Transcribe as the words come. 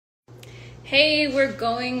Hey, we're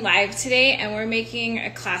going live today and we're making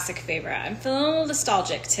a classic favorite. I'm feeling a little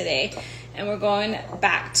nostalgic today and we're going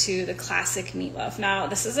back to the classic meatloaf. Now,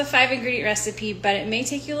 this is a 5-ingredient recipe, but it may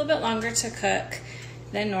take you a little bit longer to cook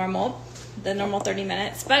than normal, the normal 30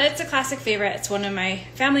 minutes, but it's a classic favorite. It's one of my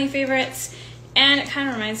family favorites and it kind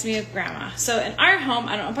of reminds me of grandma. So in our home,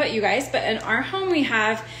 I don't know about you guys, but in our home we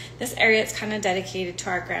have this area that's kind of dedicated to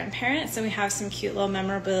our grandparents, and we have some cute little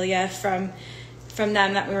memorabilia from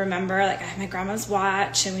them that we remember. Like I have my grandma's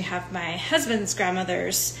watch, and we have my husband's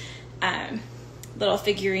grandmother's little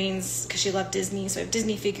figurines because she loved Disney, so we have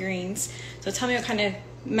Disney figurines. So tell me what kind of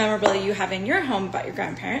memorabilia you have in your home about your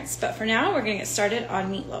grandparents. But for now, we're gonna get started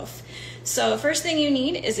on meatloaf. So first thing you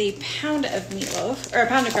need is a pound of meatloaf, or a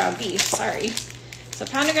pound of ground beef, sorry. So a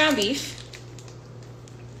pound of ground beef.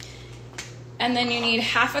 And then you need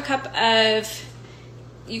half a cup of,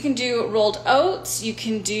 you can do rolled oats, you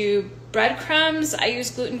can do breadcrumbs. I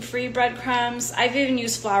use gluten-free breadcrumbs. I've even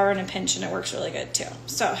used flour in a pinch and it works really good too.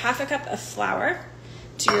 So half a cup of flour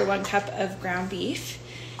to your 1 cup of ground beef.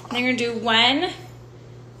 And then you're gonna do 1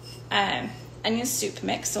 onion soup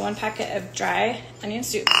mix, so 1 packet of dry onion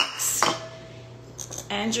soup mix.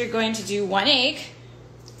 And you're going to do 1 egg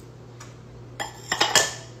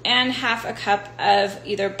and half a cup of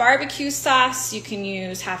either barbecue sauce. You can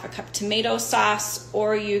use half a cup tomato sauce,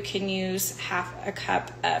 or you can use half a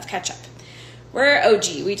cup of ketchup. We're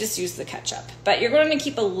OG, we just use the ketchup. But you're going to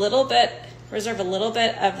keep a little bit, reserve a little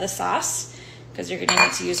bit of the sauce because you're going to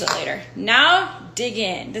need to use it later. Now, dig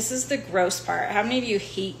in. This is the gross part. How many of you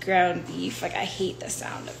hate ground beef? Like, I hate the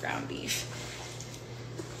sound of ground beef.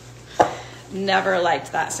 Never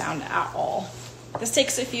liked that sound at all. This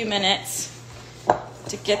takes a few minutes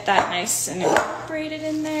to get that nice and incorporated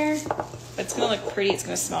in there. But it's gonna look pretty, it's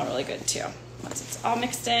gonna smell really good too once it's all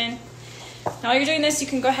mixed in. Now while you're doing this, you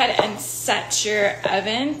can go ahead and set your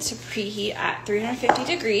oven to preheat at 350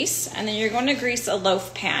 degrees, and then you're going to grease a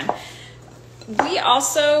loaf pan. We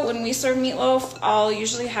also, when we serve meatloaf, I'll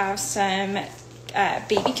usually have some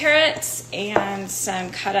baby carrots and some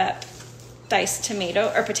cut up diced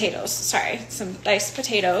potatoes, some diced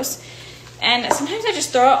potatoes. And sometimes I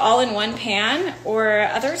just throw it all in one pan, or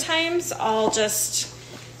other times I'll just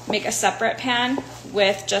make a separate pan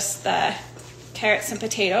with just the carrots and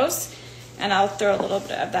potatoes, and I'll throw a little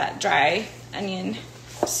bit of that dry onion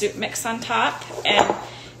soup mix on top, and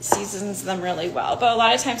it seasons them really well. But a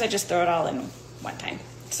lot of times I just throw it all in one time,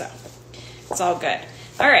 so it's all good.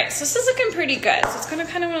 All right, so this is looking pretty good. So it's gonna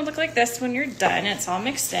kind of wanna look like this when you're done. It's all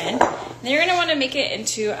mixed in. Then you're gonna wanna make it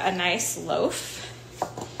into a nice loaf.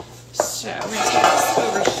 So we're gonna take this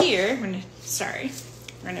over here. We're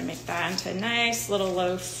gonna make that into a nice little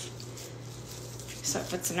loaf. So it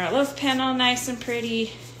fits in our loaf pan all nice and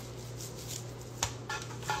pretty.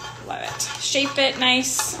 Love it. Shape it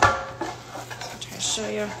nice. I'll try to show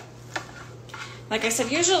you. Like I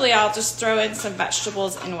said, usually I'll just throw in some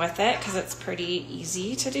vegetables in with it because it's pretty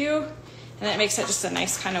easy to do. And then it makes it just a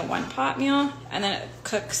nice kind of one-pot meal. And then it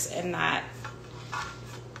cooks in that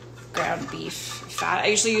ground beef fat. I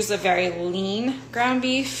usually use a very lean ground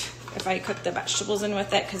beef if I cook the vegetables in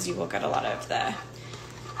with it, because you will get a lot of the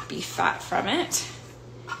beef fat from it.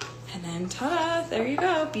 And then ta-da, there you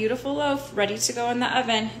go, beautiful loaf ready to go in the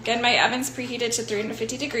oven. Again, my oven's preheated to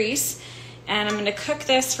 350 degrees, and I'm going to cook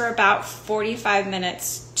this for about 45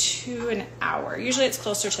 minutes to an hour. Usually it's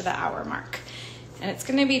closer to the hour mark. And it's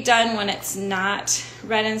going to be done when it's not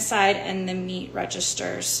red inside and the meat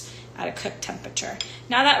registers at a cooked temperature.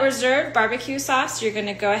 Now that reserved barbecue sauce, you're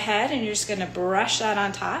gonna go ahead and you're just gonna brush that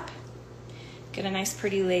on top. Get a nice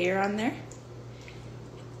pretty layer on there.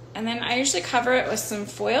 And then I usually cover it with some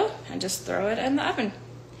foil and just throw it in the oven.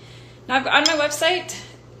 Now on my website,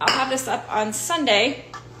 I'll have this up on Sunday.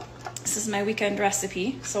 This is my weekend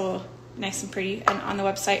recipe, so nice and pretty, and on the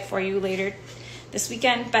website for you later this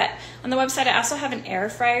weekend. But on the website, I also have an air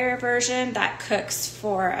fryer version that cooks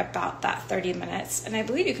for about that 30 minutes. And I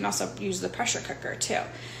believe you can also use the pressure cooker too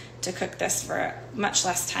to cook this for much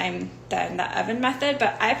less time than the oven method.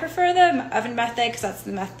 But I prefer the oven method because that's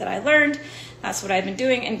the method I learned. That's what I've been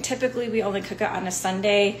doing. And typically we only cook it on a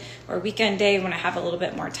Sunday or weekend day when I have a little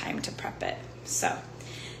bit more time to prep it. So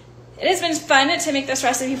it has been fun to make this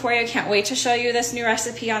recipe for you. I can't wait to show you this new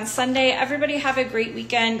recipe on Sunday. Everybody have a great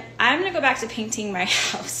weekend. I'm gonna go back to painting my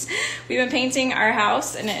house. We've been painting our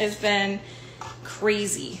house and it has been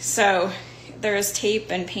crazy. So there's tape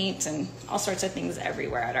and paint and all sorts of things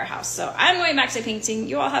everywhere at our house. So I'm going back to painting.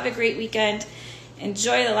 You all have a great weekend.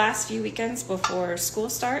 Enjoy the last few weekends before school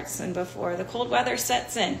starts and before the cold weather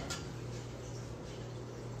sets in.